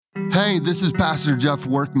Hey, this is Pastor Jeff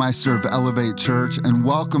Workmeister of Elevate Church, and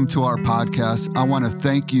welcome to our podcast. I want to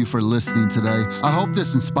thank you for listening today. I hope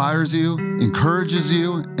this inspires you, encourages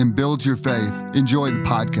you, and builds your faith. Enjoy the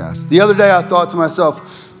podcast. The other day I thought to myself,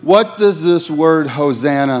 what does this word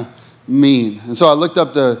Hosanna mean? And so I looked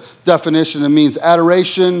up the definition. It means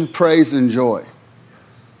adoration, praise, and joy.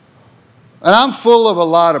 And I'm full of a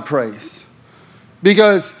lot of praise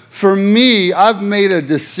because for me, I've made a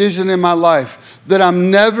decision in my life that I'm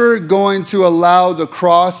never going to allow the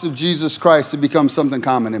cross of Jesus Christ to become something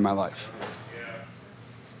common in my life.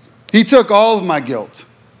 He took all of my guilt.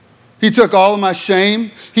 He took all of my shame.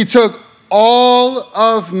 He took all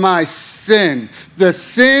of my sin, the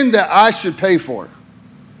sin that I should pay for.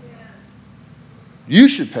 You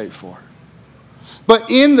should pay for. But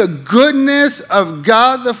in the goodness of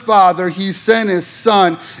God the Father, He sent His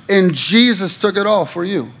Son, and Jesus took it all for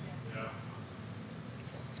you.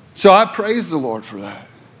 So I praise the Lord for that.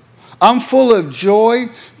 I'm full of joy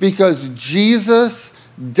because Jesus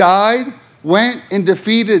died, went and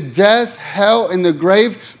defeated death, hell, and the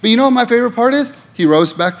grave. But you know what my favorite part is? He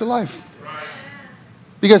rose back to life.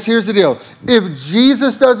 Because here's the deal. If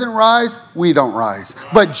Jesus doesn't rise, we don't rise.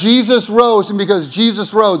 But Jesus rose, and because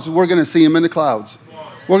Jesus rose, we're going to see Him in the clouds.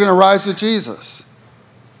 We're going to rise with Jesus.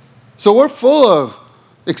 So we're full of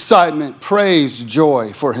excitement, praise,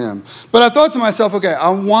 joy for Him. But I thought to myself, okay,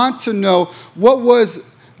 I want to know what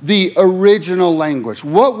was the original language.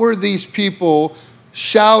 What were these people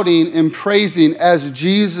shouting and praising as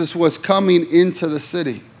Jesus was coming into the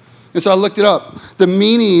city? And so I looked it up. The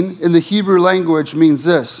meaning in the Hebrew language means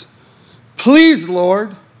this: please,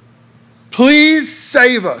 Lord, please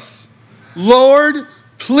save us. Lord,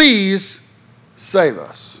 please save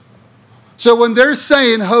us. So when they're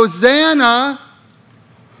saying Hosanna,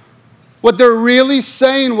 what they're really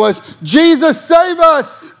saying was, Jesus, save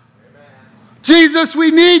us. Amen. Jesus,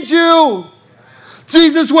 we need you.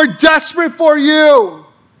 Jesus, we're desperate for you.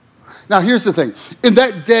 Now, here's the thing. In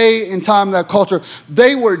that day and time, that culture,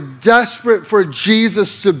 they were desperate for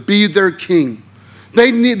Jesus to be their king.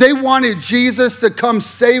 They wanted Jesus to come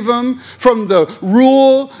save them from the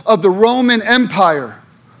rule of the Roman Empire.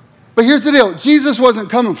 But here's the deal. Jesus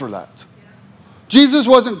wasn't coming for that. Jesus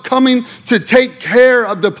wasn't coming to take care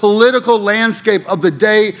of the political landscape of the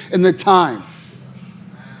day and the time.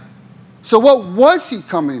 So what was He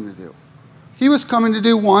coming to do? He was coming to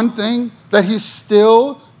do one thing that He's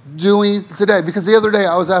still doing today. Because the other day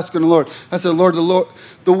I was asking the Lord, I said, Lord,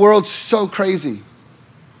 the world's so crazy.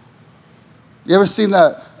 You ever seen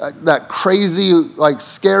that crazy, like,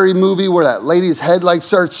 scary movie where that lady's head, like,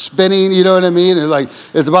 starts spinning, you know what I mean? And, like,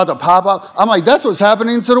 it's about to pop up. I'm like, that's what's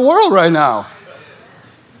happening to the world right now.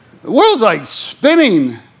 The world's like spinning.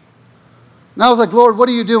 And I was like, Lord, what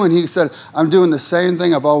are you doing? He said, I'm doing the same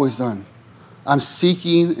thing I've always done. I'm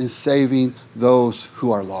seeking and saving those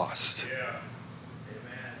who are lost. Yeah.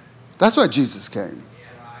 Amen. That's why Jesus came.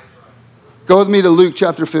 Yeah. Go with me to Luke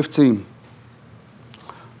chapter 15.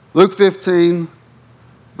 Luke 15,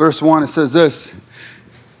 verse 1, it says this: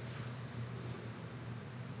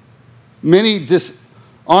 many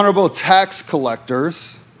dishonorable tax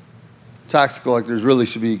collectors really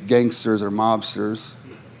should be gangsters or mobsters,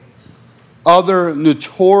 other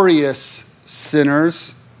notorious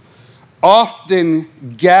sinners, often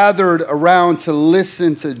gathered around to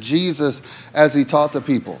listen to Jesus as He taught the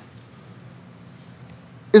people.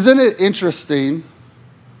 Isn't it interesting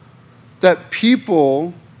that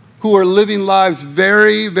people who are living lives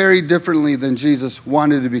very, very differently than Jesus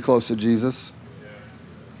wanted to be close to Jesus?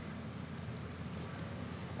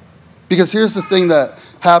 Because here's the thing that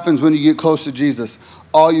happens when you get close to Jesus.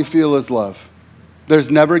 All you feel is love.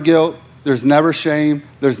 There's never guilt. There's never shame.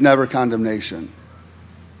 There's never condemnation.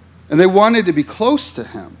 And they wanted to be close to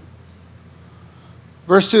Him.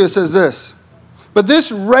 Verse 2, it says this: but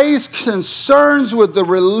this raised concerns with the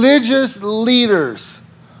religious leaders,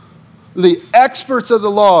 the experts of the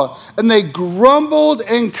law, and they grumbled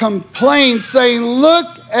and complained, saying, look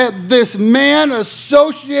at this man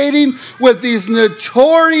associating with these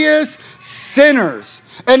notorious sinners,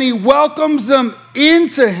 and He welcomes them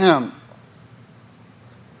into Him.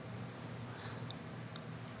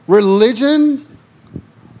 Religion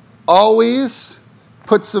always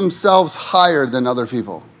puts themselves higher than other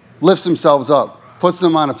people, lifts themselves up, puts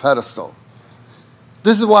them on a pedestal.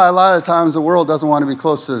 This is why a lot of times the world doesn't want to be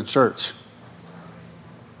close to the church,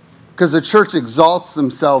 because the church exalts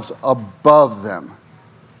themselves above them.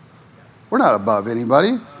 We're not above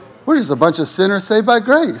anybody. We're just a bunch of sinners saved by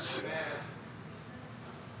grace.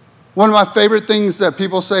 One of my favorite things that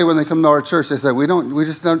people say when they come to our church, they say, we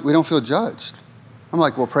don't feel judged. I'm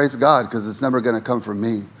like, well, praise God, because it's never going to come from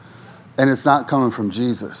me. And it's not coming from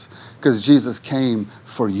Jesus, because Jesus came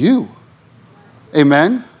for you.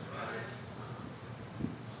 Amen?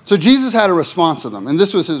 So Jesus had a response to them, and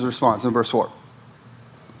this was his response in verse 4.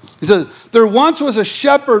 He says, there once was a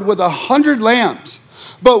shepherd with 100 lambs,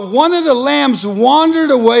 but one of the lambs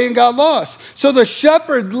wandered away and got lost. So the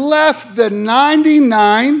shepherd left the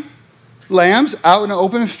 99 lambs out in an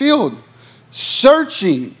open field,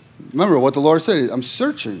 searching. Remember what the Lord said, I'm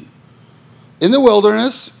searching in the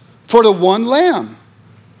wilderness for the one lamb.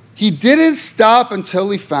 He didn't stop until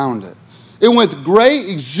he found it. And with great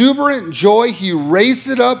exuberant joy, he raised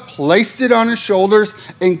it up, placed it on his shoulders,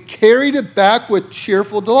 and carried it back with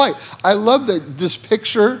cheerful delight. I love that this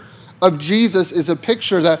picture of Jesus is a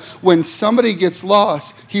picture that when somebody gets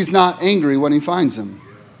lost, he's not angry when he finds him.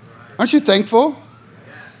 Aren't you thankful?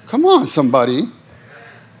 Come on, somebody.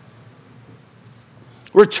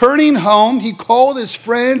 Returning home, he called his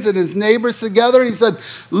friends and his neighbors together. He said,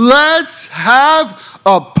 let's have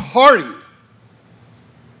a party.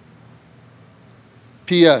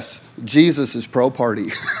 P.S. Jesus is pro-party.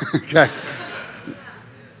 Okay.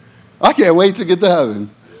 I can't wait to get to heaven.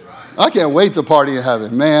 I can't wait to party in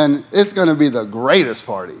heaven. Man, it's going to be the greatest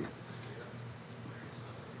party.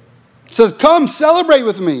 It says, come celebrate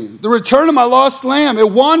with me the return of my lost lamb.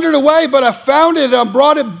 It wandered away, but I found it and I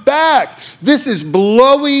brought it back. This is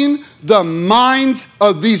blowing the minds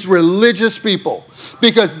of these religious people,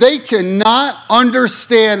 because they cannot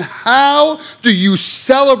understand how do you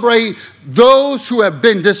celebrate those who have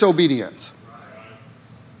been disobedient.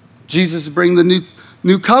 Jesus brings the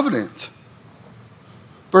new covenant.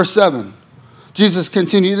 Verse 7, Jesus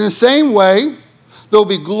continued, in the same way, there will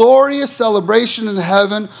be glorious celebration in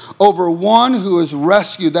heaven over one who is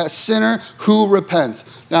rescued, that sinner who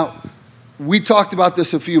repents. Now, we talked about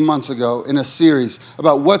this a few months ago in a series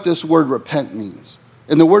about what this word repent means.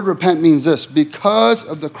 And the word repent means this: because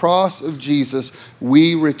of the cross of Jesus,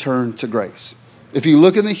 we return to grace. If you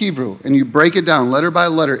look in the Hebrew and you break it down letter by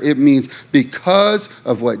letter, it means because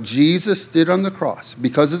of what Jesus did on the cross,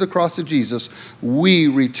 because of the cross of Jesus, we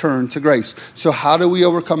return to grace. So how do we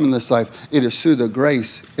overcome in this life? It is through the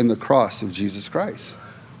grace in the cross of Jesus Christ.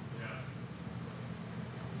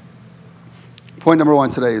 Point number 1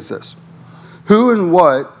 today is this: who and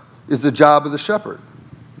what is the job of the shepherd?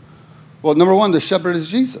 Well, number 1, the shepherd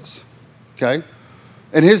is Jesus, okay?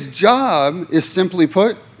 And his job is, simply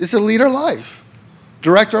put, is to lead our life,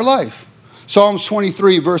 direct our life. Psalms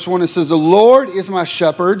 23, verse 1, it says, the Lord is my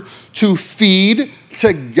shepherd to feed,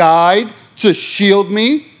 to guide, to shield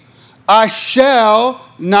me. I shall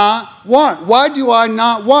not want. Why do I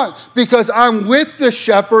not want? Because I'm with the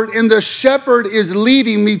shepherd, and the shepherd is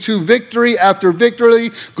leading me to victory after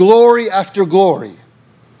victory, glory after glory.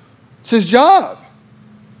 It's his job.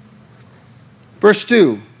 Verse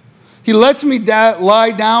 2, he lets me lie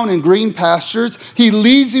down in green pastures. He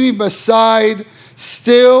leads me beside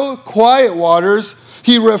still, quiet waters.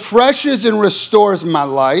 He refreshes and restores my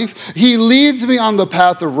life. He leads me on the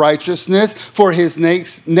path of righteousness for his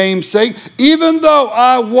name's sake. Even though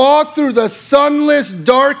I walk through the sunless,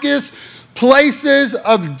 darkest places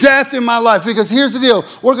of death in my life. Because here's the deal.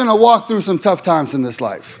 We're going to walk through some tough times in this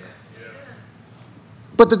life.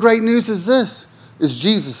 But the great news is this, is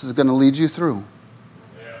Jesus is going to lead you through.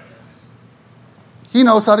 He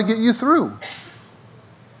knows how to get you through.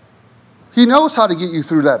 He knows how to get you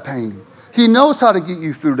through that pain. He knows how to get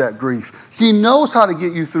you through that grief. He knows how to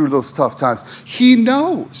get you through those tough times. He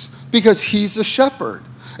knows, because he's a shepherd.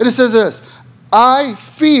 And it says this: I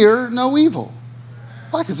fear no evil.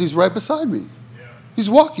 Why? Because he's right beside me. He's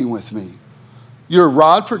walking with me. Your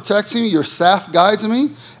rod protects me. Your staff guides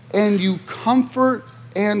me. And you comfort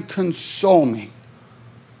and console me.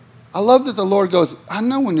 I love that the Lord goes, I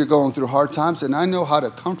know when you're going through hard times, and I know how to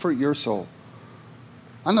comfort your soul.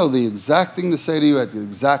 I know the exact thing to say to you at the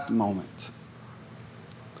exact moment.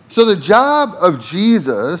 So the job of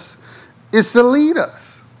Jesus is to lead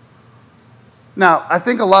us. Now, I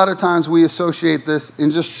think a lot of times we associate this in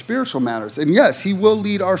just spiritual matters. And yes, he will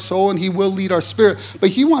lead our soul and he will lead our spirit,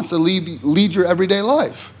 but he wants to lead your everyday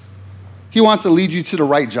life. He wants to lead you to the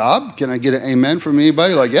right job. Can I get an amen from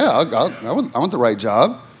anybody? Like, yeah, I want the right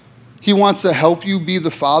job. He wants to help you be the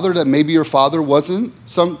father that maybe your father wasn't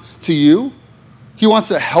to you. He wants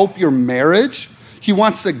to help your marriage. He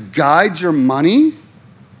wants to guide your money.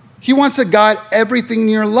 He wants to guide everything in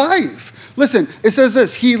your life. Listen, it says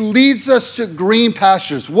this: he leads us to green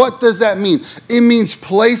pastures. What does that mean? It means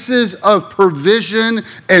places of provision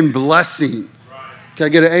and blessing. Can I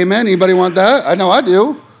get an amen? Anybody want that? I know I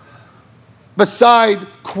do. Beside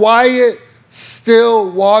quiet,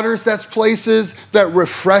 still waters, that's places that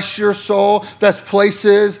refresh your soul. That's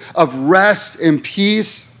places of rest and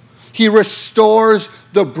peace. He restores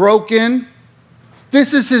the broken.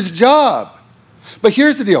 This is his job. But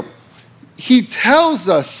here's the deal. He tells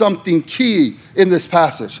us something key in this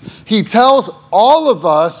passage. He tells all of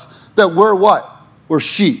us that we're what? We're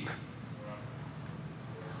sheep.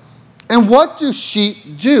 And what do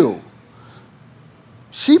sheep do?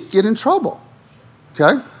 Sheep get in trouble.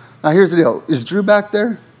 Okay? Now here's the deal. Is Drew back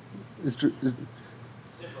there?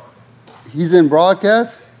 He's in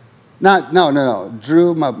broadcast? No.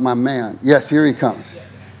 Drew, my man. Yes, here he comes.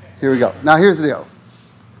 Here we go. Now here's the deal.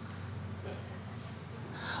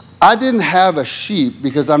 I didn't have a sheep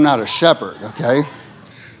because I'm not a shepherd, okay?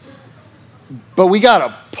 But we got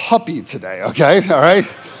a puppy today, okay? All right?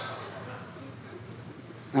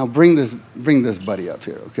 Now bring this buddy up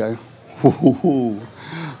here, okay?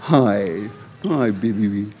 Hi,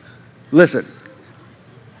 baby. Listen,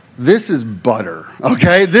 this is Butter,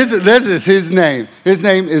 okay? This is his name. His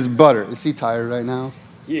name is Butter. Is he tired right now?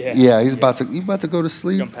 Yeah. Yeah, he's about to go to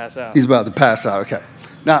sleep. He's gonna pass out. He's about to pass out. Okay.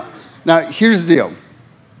 Now here's the deal.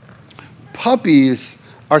 Puppies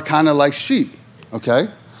are kind of like sheep. Okay.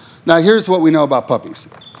 Now here's what we know about puppies.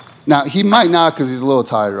 Now he might not because he's a little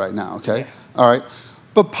tired right now. Okay. Yeah. All right.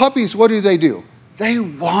 But puppies, what do? They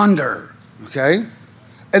wander. Okay.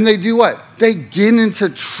 And they do what? They get into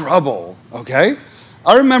trouble. Okay.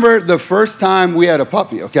 I remember the first time we had a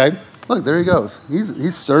puppy. Okay. Look, there he goes.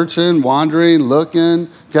 He's searching, wandering, looking,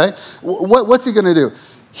 okay? What's he gonna do?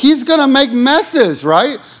 He's gonna make messes,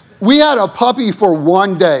 right? We had a puppy for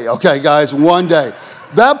one day, okay, guys, one day.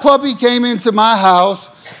 That puppy came into my house.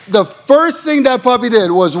 The first thing that puppy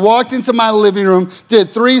did was walked into my living room, did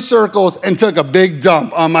 3 circles, and took a big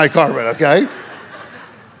dump on my carpet, okay?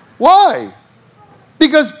 Why?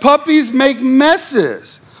 Because puppies make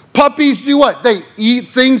messes. Puppies do what? They eat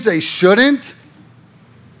things they shouldn't.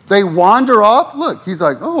 They wander off. Look, he's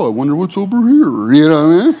like, oh, I wonder what's over here. You know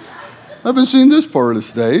what I mean? I haven't seen this part of the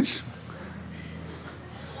stage.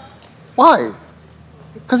 Why?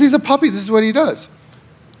 Because he's a puppy. This is what he does.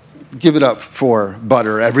 Give it up for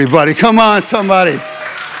Butter, everybody. Come on, somebody.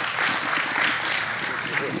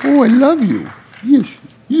 Oh, I love you.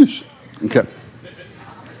 Yes. Okay.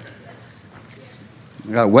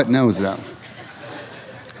 I got a wet nose now.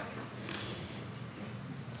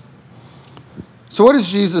 So what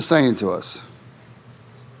is Jesus saying to us?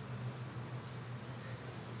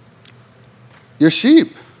 You're sheep.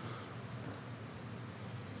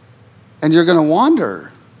 And you're going to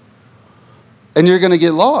wander. And you're going to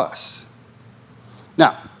get lost.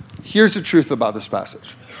 Now, here's the truth about this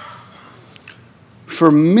passage.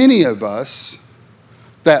 For many of us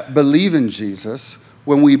that believe in Jesus,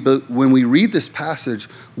 when we read this passage,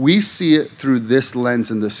 we see it through this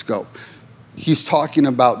lens and this scope. He's talking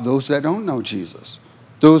about those that don't know Jesus,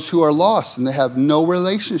 those who are lost and they have no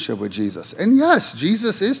relationship with Jesus. And yes,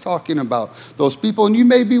 Jesus is talking about those people, and you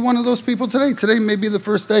may be one of those people today. Today may be the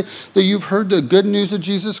first day that you've heard the good news of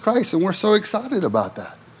Jesus Christ, and we're so excited about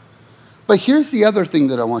that. But here's the other thing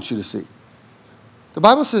that I want you to see. The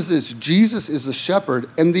Bible says this: Jesus is the shepherd,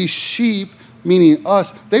 and these sheep, meaning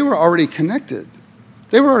us, they were already connected.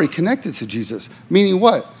 They were already connected to Jesus, meaning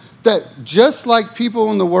what? That just like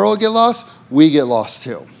people in the world get lost, we get lost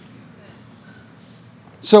too.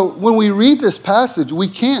 So when we read this passage, we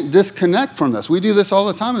can't disconnect from this. We do this all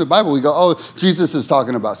the time in the Bible. We go, oh, Jesus is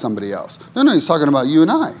talking about somebody else. No, he's talking about you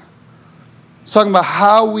and I. He's talking about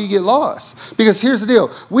how we get lost. Because here's the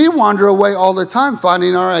deal. We wander away all the time,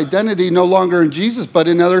 finding our identity no longer in Jesus, but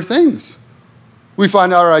in other things. We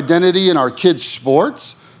find our identity in our kids'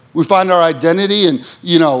 sports. We find our identity in,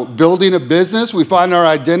 building a business. We find our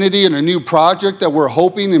identity in a new project that we're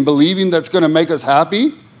hoping and believing that's going to make us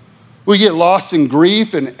happy. We get lost in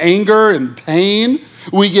grief and anger and pain.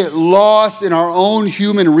 We get lost in our own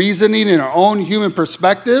human reasoning and our own human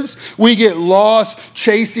perspectives. We get lost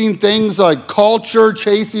chasing things like culture,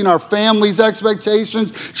 chasing our family's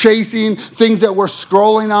expectations, chasing things that we're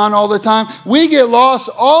scrolling on all the time. We get lost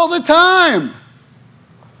all the time.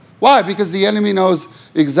 Why? Because the enemy knows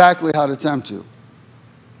exactly how to tempt you.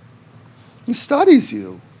 He studies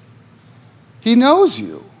you. He knows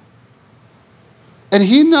you. And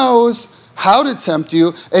he knows how to tempt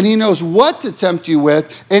you, and he knows what to tempt you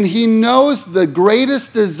with, and he knows the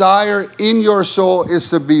greatest desire in your soul is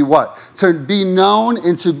to be what? To be known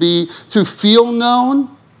and to feel known,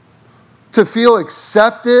 to feel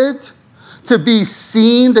accepted, to be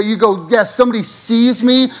seen, that you go, yes, somebody sees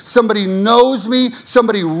me, somebody knows me,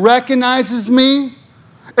 somebody recognizes me.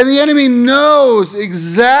 And the enemy knows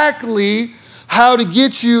exactly how to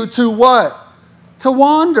get you to what? To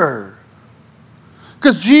wander.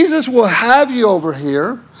 Because Jesus will have you over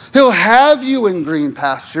here. He'll have you in green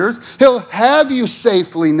pastures. He'll have you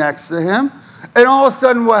safely next to him. And all of a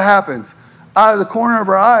sudden, what happens? Out of the corner of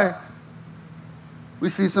our eye, we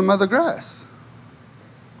see some other grass.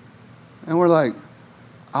 And we're like,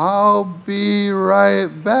 I'll be right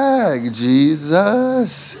back,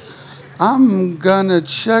 Jesus. I'm going to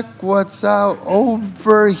check what's out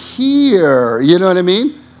over here. You know what I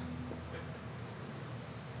mean?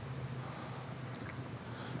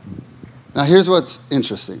 Now, here's what's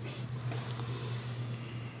interesting.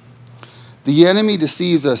 The enemy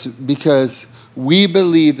deceives us because we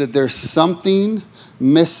believe that there's something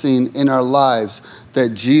missing in our lives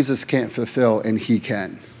that Jesus can't fulfill and he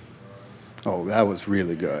can. Oh, that was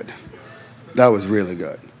really good. That was really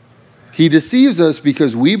good. He deceives us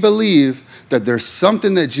because we believe that there's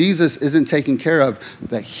something that Jesus isn't taking care of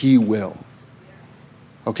that he will.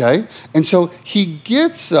 Okay? And so he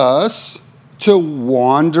gets us to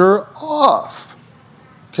wander off.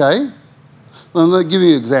 Okay? Let me give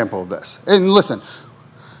you an example of this. And listen,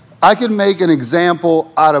 I could make an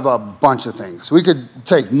example out of a bunch of things. We could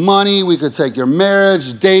take money, we could take your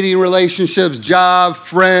marriage, dating relationships, job,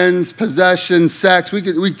 friends, possessions, sex. We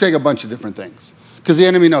could take a bunch of different things because the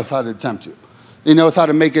enemy knows how to tempt you. He knows how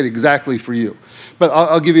to make it exactly for you. But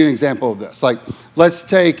I'll give you an example of this. Like, let's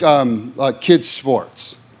take kids'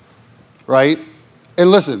 sports, right?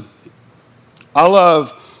 And listen, I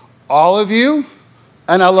love all of you,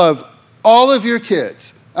 and I love all of your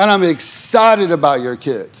kids, and I'm excited about your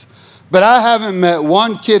kids. But I haven't met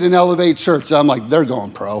one kid in Elevate Church that I'm like, they're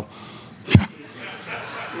going pro.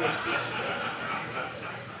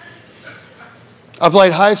 I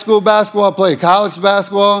played high school basketball, I played college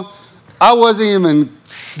basketball. I wasn't even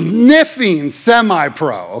sniffing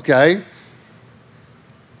semi-pro, okay?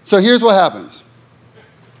 So here's what happens.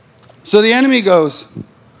 So the enemy goes,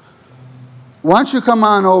 why don't you come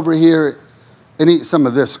on over here and eat some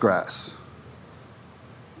of this grass?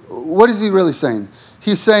 What is he really saying?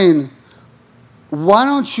 He's saying, why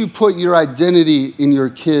don't you put your identity in your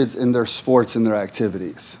kids and their sports and their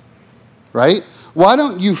activities, right? Why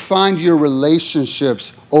don't you find your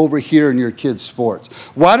relationships over here in your kids' sports?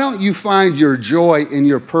 Why don't you find your joy and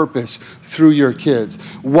your purpose through your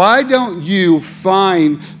kids? Why don't you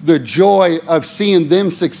find the joy of seeing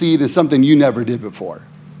them succeed in something you never did before?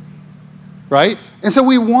 Right? And so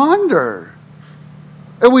we wander.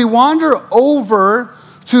 And we wander over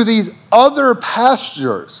to these other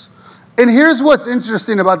pastures. And here's what's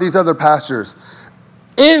interesting about these other pastures.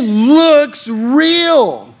 It looks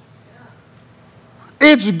real.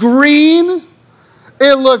 It's green.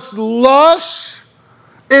 It looks lush.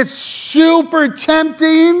 It's super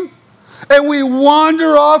tempting. And we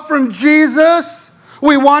wander off from Jesus.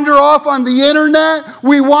 We wander off on the internet.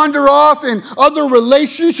 We wander off in other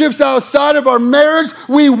relationships outside of our marriage.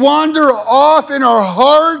 We wander off in our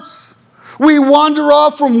hearts. We wander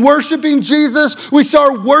off from worshiping Jesus. We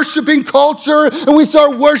start worshiping culture, and we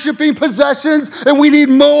start worshiping possessions, and we need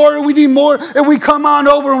more, and we need more. And we come on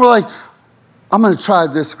over, and we're like, I'm going to try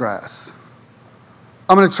this grass.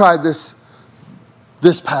 I'm going to try this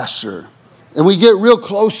pasture. And we get real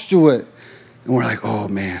close to it, and we're like, oh,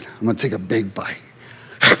 man, I'm going to take a big bite.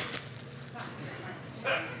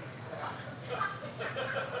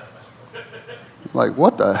 Like,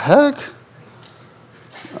 what the heck?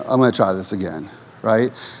 I'm going to try this again, right?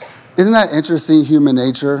 Isn't that interesting, human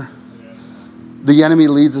nature? The enemy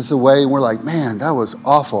leads us away, and we're like, man, that was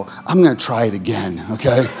awful. I'm going to try it again,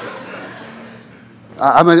 okay?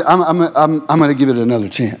 I'm going to give it another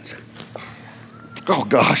chance. Oh,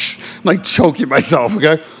 gosh. I'm like choking myself,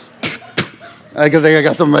 okay? I think I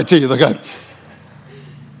got some in my teeth, okay?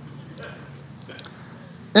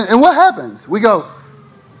 And what happens? We go,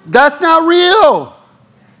 that's not real.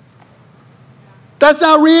 That's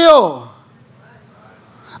not real.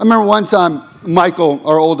 I remember one time, Michael,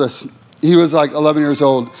 our oldest, he was like 11 years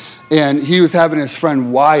old, and he was having his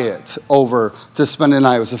friend Wyatt over to spend the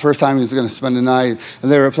night. It was the first time he was going to spend the night, and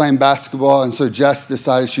they were playing basketball, and so Jess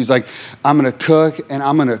decided, she's like, I'm going to cook, and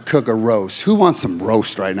I'm going to cook a roast. Who wants some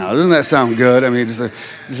roast right now? Doesn't that sound good? I mean,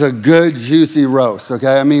 it's a good, juicy roast,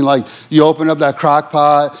 okay? I mean, like, you open up that crock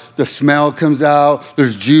pot, the smell comes out,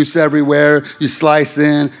 there's juice everywhere, you slice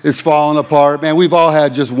in, it's falling apart. Man, we've all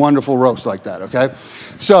had just wonderful roasts like that, okay?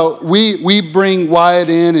 So we bring Wyatt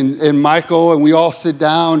in and Michael, and we all sit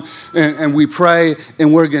down and we pray,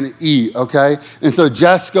 and we're going to eat, okay? And so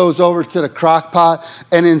Jess goes over to the crock pot,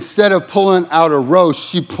 and instead of pulling out a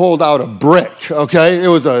roast, she pulled out a brick, okay? It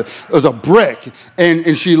was a brick,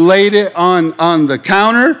 and she laid it on the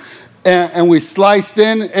counter, and we sliced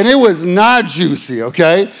in, and it was not juicy,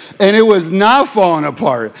 okay? And it was not falling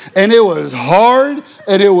apart, and it was hard,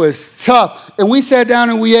 and it was tough. And we sat down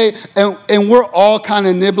and we ate, and we're all kind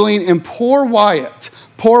of nibbling. And poor Wyatt,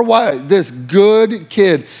 this good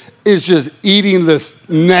kid, is just eating this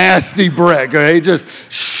nasty bread, okay?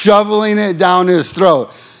 Just shoveling it down his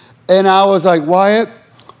throat. And I was like, Wyatt,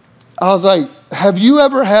 have you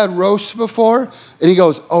ever had roast before? And he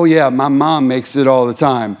goes, oh yeah, my mom makes it all the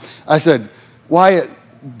time. I said, Wyatt,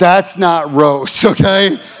 that's not roast,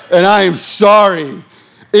 okay? And I am sorry.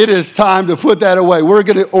 It is time to put that away. We're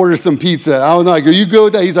gonna order some pizza. I was like, are you good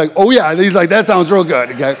with that? He's like, oh yeah. He's like, that sounds real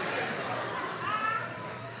good, okay?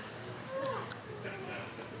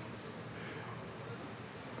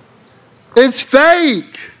 It's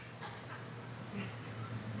fake.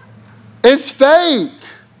 It's fake.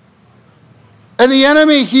 And the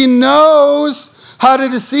enemy, he knows how to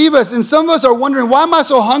deceive us. And some of us are wondering, why am I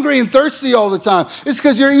so hungry and thirsty all the time? It's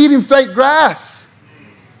because you're eating fake grass.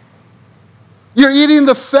 You're eating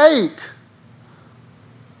the fake.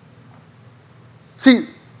 See,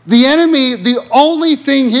 the enemy, the only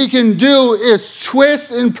thing he can do is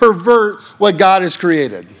twist and pervert what God has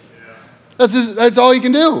created. That's all he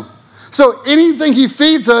can do. So anything he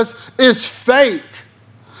feeds us is fake.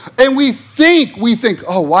 And we think,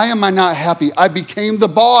 oh, why am I not happy? I became the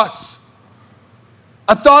boss.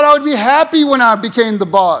 I thought I would be happy when I became the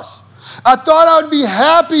boss. I thought I would be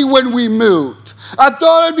happy when we moved. I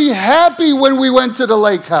thought I'd be happy when we went to the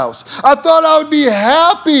lake house. I thought I would be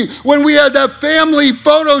happy when we had that family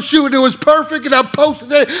photo shoot and it was perfect and I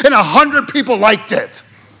posted it and 100 people liked it.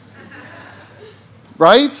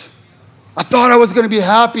 Right? I thought I was going to be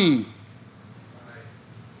happy.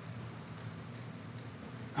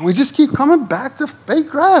 And we just keep coming back to fake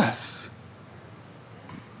grass.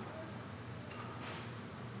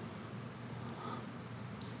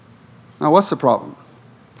 Now, what's the problem?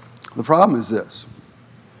 The problem is this.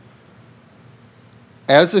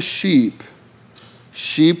 As a sheep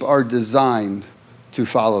are designed to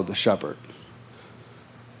follow the shepherd.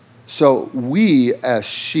 So we as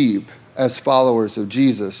sheep, as followers of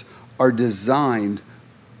Jesus, are designed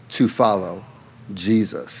to follow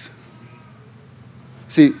Jesus.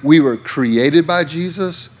 See, we were created by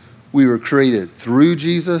Jesus, we were created through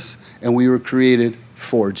Jesus, and we were created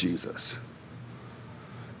for Jesus.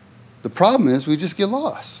 The problem is we just get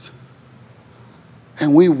lost.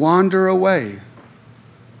 And we wander away.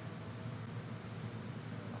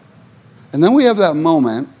 And then we have that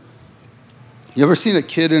moment. You ever seen a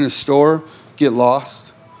kid in a store get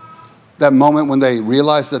lost? That moment when they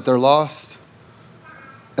realize that they're lost?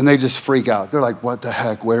 And they just freak out. They're like, what the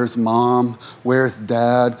heck? Where's mom? Where's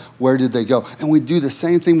dad? Where did they go? And we do the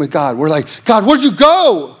same thing with God. We're like, God, where'd you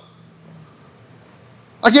go?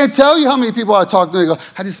 I can't tell you how many people I talk to. They go,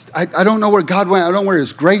 I don't know where God went. I don't know where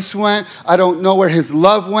his grace went. I don't know where his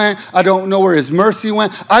love went. I don't know where his mercy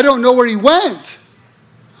went. I don't know where he went.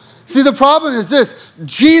 See, the problem is this.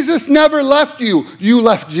 Jesus never left you. You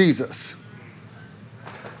left Jesus.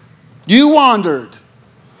 You wandered.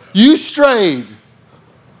 You strayed.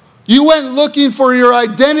 You went looking for your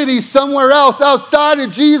identity somewhere else outside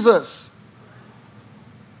of Jesus.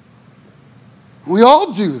 We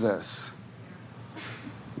all do this.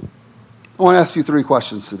 I want to ask you 3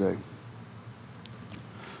 questions today.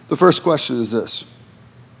 The first question is this.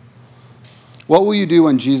 What will you do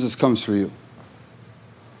when Jesus comes for you?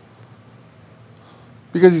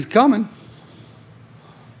 Because he's coming.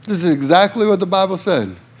 This is exactly what the Bible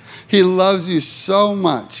said. He loves you so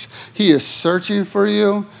much. He is searching for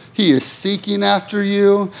you. He is seeking after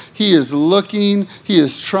you. He is looking. He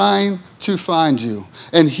is trying to find you.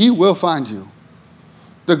 And he will find you.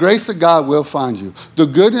 The grace of God will find you. The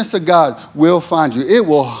goodness of God will find you. It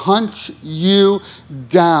will hunt you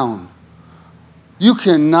down. You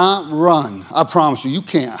cannot run. I promise you. You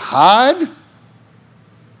can't hide.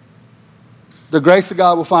 The grace of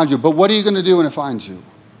God will find you. But what are you going to do when it finds you?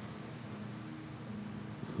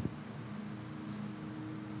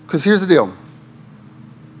 Because here's the deal.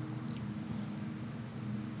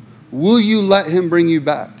 Will you let him bring you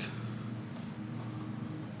back?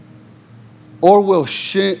 Or will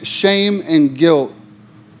shame and guilt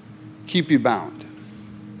keep you bound?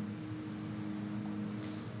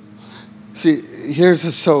 See, here's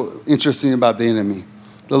what's so interesting about the enemy.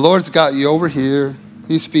 The Lord's got you over here.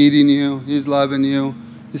 He's feeding you. He's loving you.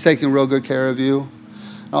 He's taking real good care of you.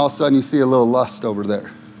 And all of a sudden you see a little lust over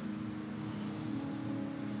there.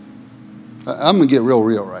 I'm going to get real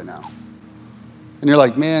right now. And you're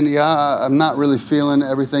like, man, yeah, I'm not really feeling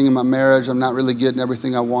everything in my marriage. I'm not really getting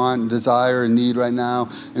everything I want and desire and need right now.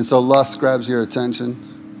 And so lust grabs your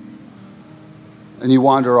attention. And you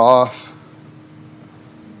wander off.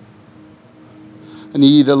 And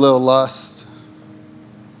you eat a little lust.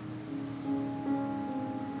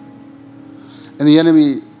 And the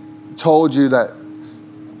enemy told you that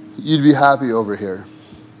you'd be happy over here.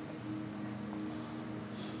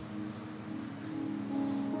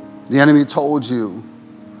 The enemy told you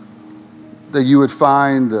that you would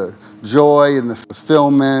find the joy and the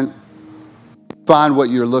fulfillment, find what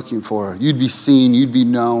you're looking for. You'd be seen, you'd be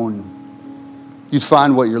known. You'd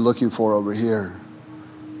find what you're looking for over here.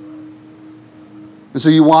 And so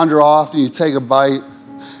you wander off and you take a bite.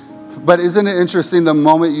 But isn't it interesting, the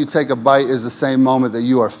moment you take a bite is the same moment that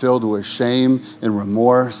you are filled with shame and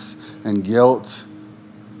remorse and guilt.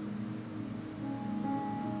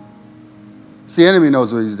 See, the enemy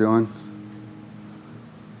knows what he's doing.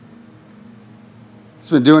 He's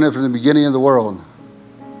been doing it from the beginning of the world.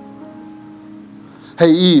 Hey,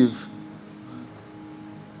 Eve,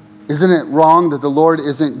 isn't it wrong that the Lord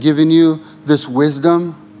isn't giving you this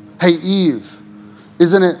wisdom? Hey, Eve,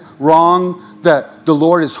 isn't it wrong that the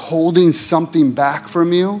Lord is holding something back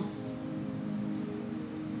from you?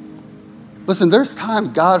 Listen, there's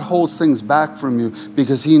time God holds things back from you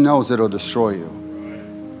because he knows it'll destroy you.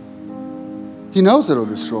 He knows it'll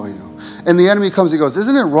destroy you. And the enemy comes and goes,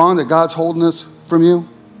 isn't it wrong that God's holding this from you?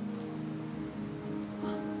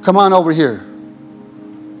 Come on over here.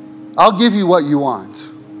 I'll give you what you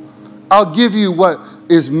want. I'll give you what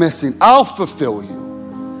is missing. I'll fulfill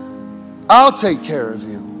you. I'll take care of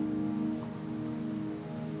you.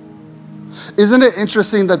 Isn't it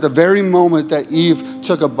interesting that the very moment that Eve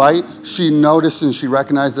took a bite, she noticed and she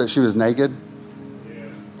recognized that she was naked?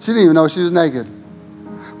 She didn't even know she was naked.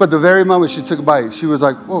 But the very moment she took a bite, she was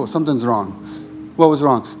like, whoa, something's wrong. What was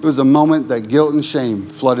wrong? It was a moment that guilt and shame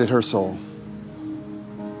flooded her soul.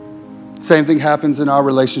 Same thing happens in our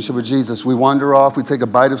relationship with Jesus. We wander off, we take a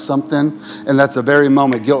bite of something, and that's the very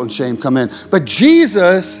moment guilt and shame come in. But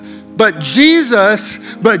Jesus in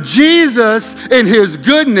his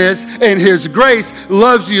goodness and his grace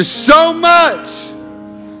loves you so much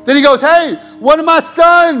that he goes, hey, one of my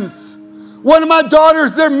sons, one of my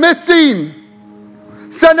daughters, they're missing.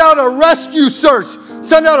 Send out a rescue search.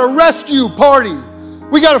 Send out a rescue party.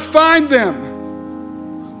 We got to find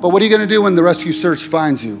them. But what are you going to do when the rescue search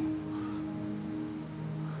finds you?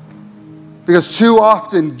 Because too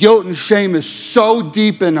often, guilt and shame is so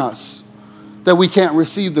deep in us that we can't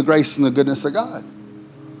receive the grace and the goodness of God.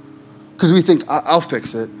 Because we think, I'll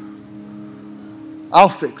fix it. I'll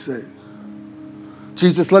fix it.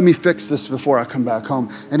 Jesus, let me fix this before I come back home.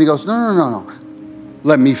 And he goes, no.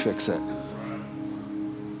 Let me fix it.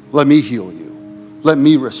 Let me heal you. Let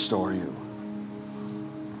me restore you.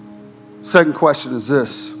 Second question is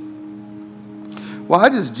this. Why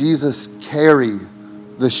does Jesus carry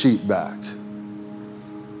the sheep back?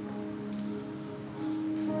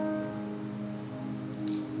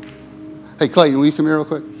 Hey, Clayton, will you come here real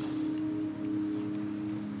quick?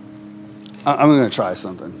 I'm going to try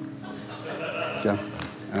something. Okay.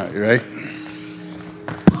 All right, you ready?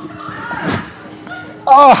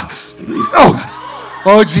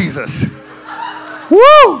 Oh, Jesus. Woo!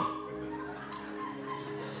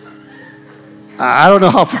 I don't know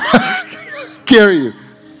how far I can carry you.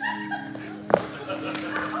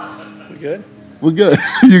 We good? We're good.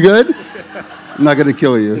 You good? I'm not going to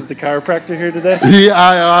kill you. Is the chiropractor here today? Yeah,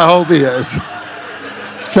 I hope he is.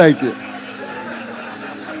 Thank you.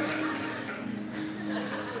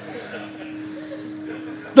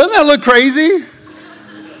 Doesn't that look crazy?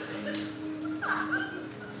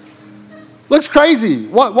 Looks crazy.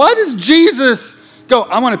 Why does Jesus go,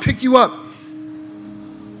 I want to pick you up.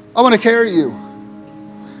 I want to carry you.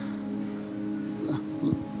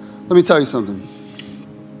 Let me tell you something.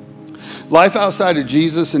 Life outside of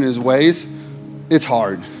Jesus and his ways, it's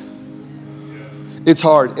hard. It's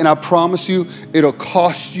hard. And I promise you, it'll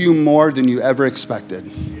cost you more than you ever expected.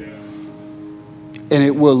 And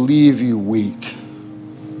it will leave you weak.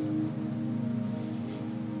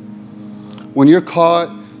 When you're caught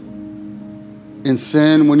in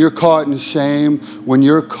sin, when you're caught in shame, when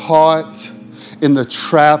you're caught in the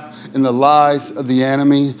trap, in the lies of the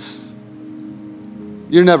enemy,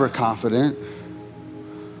 you're never confident.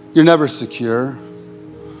 You're never secure.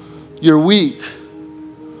 You're weak.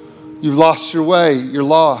 You've lost your way. You're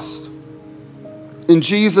lost. And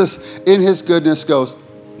Jesus, in his goodness, goes,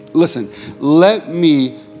 listen, let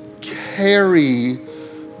me carry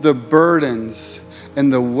the burdens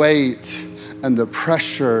and the weight and the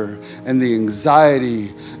pressure and the anxiety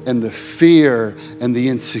and the fear and the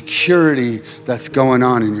insecurity that's going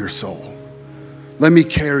on in your soul. Let me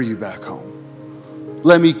carry you back home.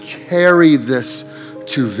 Let me carry this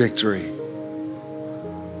to victory.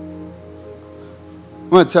 I'm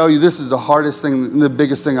going to tell you, this is the hardest thing, and the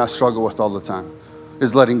biggest thing I struggle with all the time,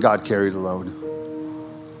 is letting God carry the load.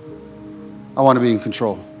 I want to be in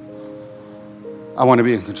control. I want to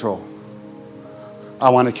be in control. I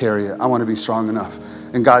want to carry it. I want to be strong enough.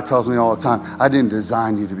 And God tells me all the time, I didn't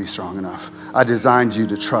design you to be strong enough. I designed you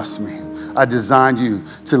to trust me. I designed you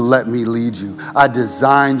to let me lead you. I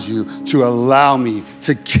designed you to allow me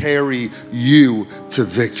to carry you to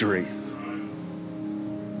victory.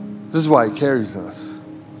 This is why he carries us.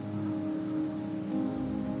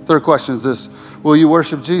 Third question is this: will you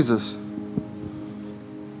worship Jesus?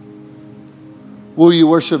 Will you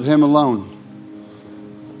worship him alone?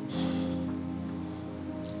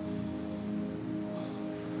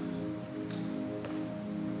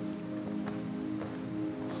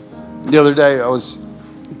 The other day I was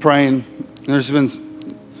praying, and there's been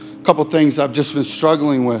a couple things I've just been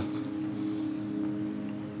struggling with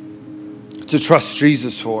to trust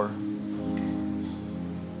Jesus for.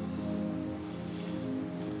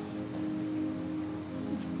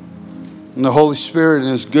 And the Holy Spirit in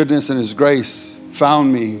his goodness and his grace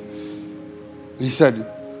found me. And he said,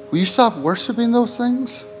 will you stop worshiping those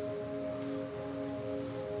things?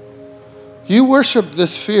 You worship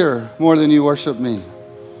this fear more than you worship me.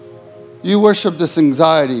 You worship this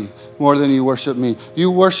anxiety more than you worship me.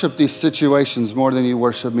 You worship these situations more than you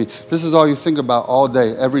worship me. This is all you think about all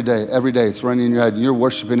day, every day, every day. It's running in your head. You're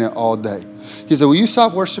worshiping it all day. He said, will you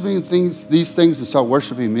stop worshiping these things and start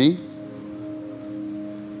worshiping me?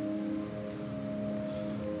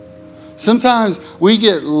 Sometimes we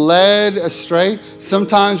get led astray.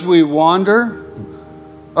 Sometimes we wander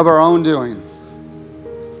of our own doing.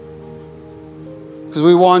 Because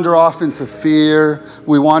we wander off into fear.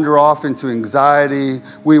 We wander off into anxiety.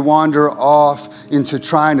 We wander off into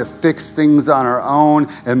trying to fix things on our own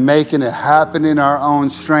and making it happen in our own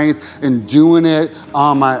strength and doing it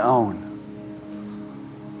on my own.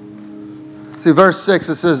 See, verse 6,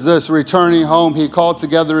 it says this: returning home, he called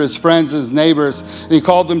together his friends, his neighbors, and he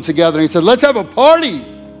called them together and he said, let's have a party.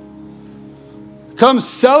 Come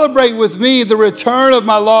celebrate with me the return of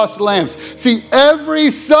my lost lambs. See,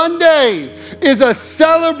 every Sunday is a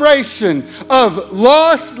celebration of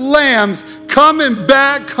lost lambs coming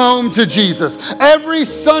back home to Jesus. Every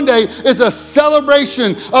Sunday is a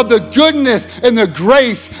celebration of the goodness and the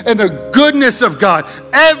grace and the goodness of God.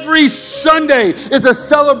 Every Sunday is a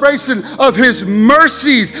celebration of his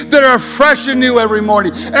mercies that are fresh and new every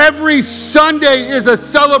morning. Every Sunday is a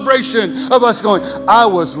celebration of us going, I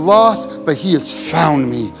was lost, but he has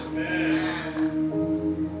found me.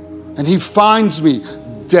 And he finds me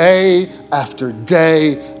day after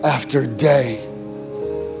day after day.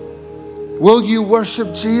 Will you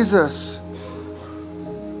worship Jesus?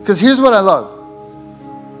 Because here's what I love.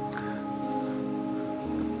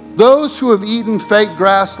 Those who have eaten fake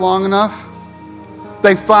grass long enough,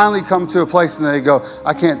 they finally come to a place and they go,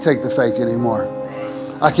 I can't take the fake anymore.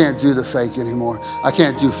 I can't do the fake anymore. I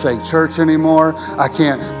can't do fake church anymore. I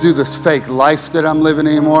can't do this fake life that I'm living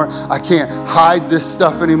anymore. I can't hide this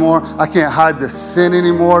stuff anymore. I can't hide this sin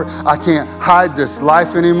anymore. I can't hide this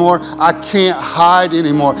life anymore. I can't hide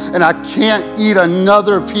anymore. And I can't eat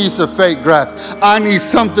another piece of fake grass. I need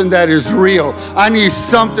something that is real. I need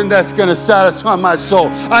something that's going to satisfy my soul.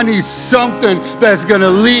 I need something that's going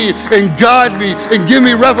to lead and guide me and give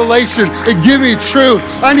me revelation and give me truth.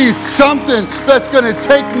 I need something that's going to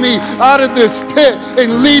take me out of this pit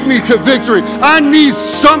and lead me to victory. I need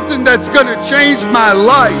something that's going to change my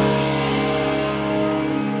life.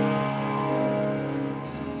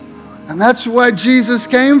 And that's what Jesus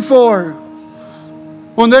came for.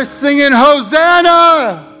 When they're singing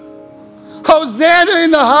Hosanna, Hosanna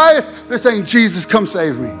in the highest, they're saying, Jesus, come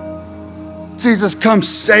save me. Jesus, come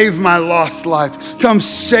save my lost life. Come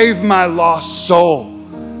save my lost soul.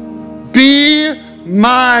 Be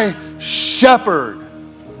my shepherd.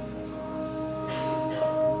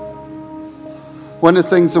 One of the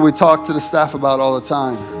things that we talk to the staff about all the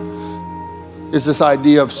time is this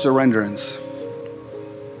idea of surrenderance.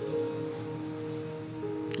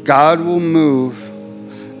 God will move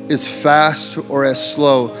as fast or as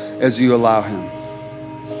slow as you allow him.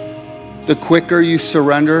 The quicker you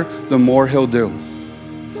surrender, the more he'll do.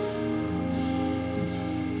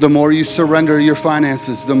 The more you surrender your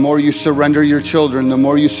finances, the more you surrender your children, the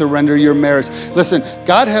more you surrender your marriage. Listen,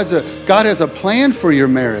 God has a plan for your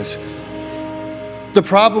marriage. The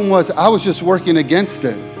problem was I was just working against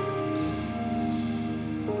it.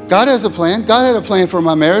 God has a plan. God had a plan for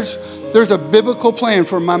my marriage. There's a biblical plan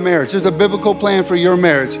for my marriage. There's a biblical plan for your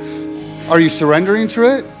marriage. Are you surrendering to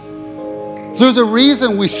it? There's a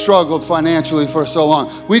reason we struggled financially for so long.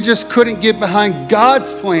 We just couldn't get behind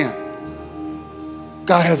God's plan.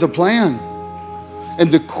 God has a plan. And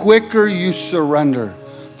the quicker you surrender,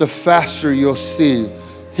 the faster you'll see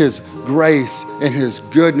his grace and his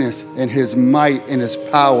goodness and his might and his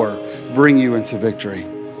power bring you into victory.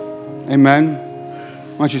 Amen.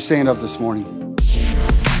 Why don't you stand up this morning?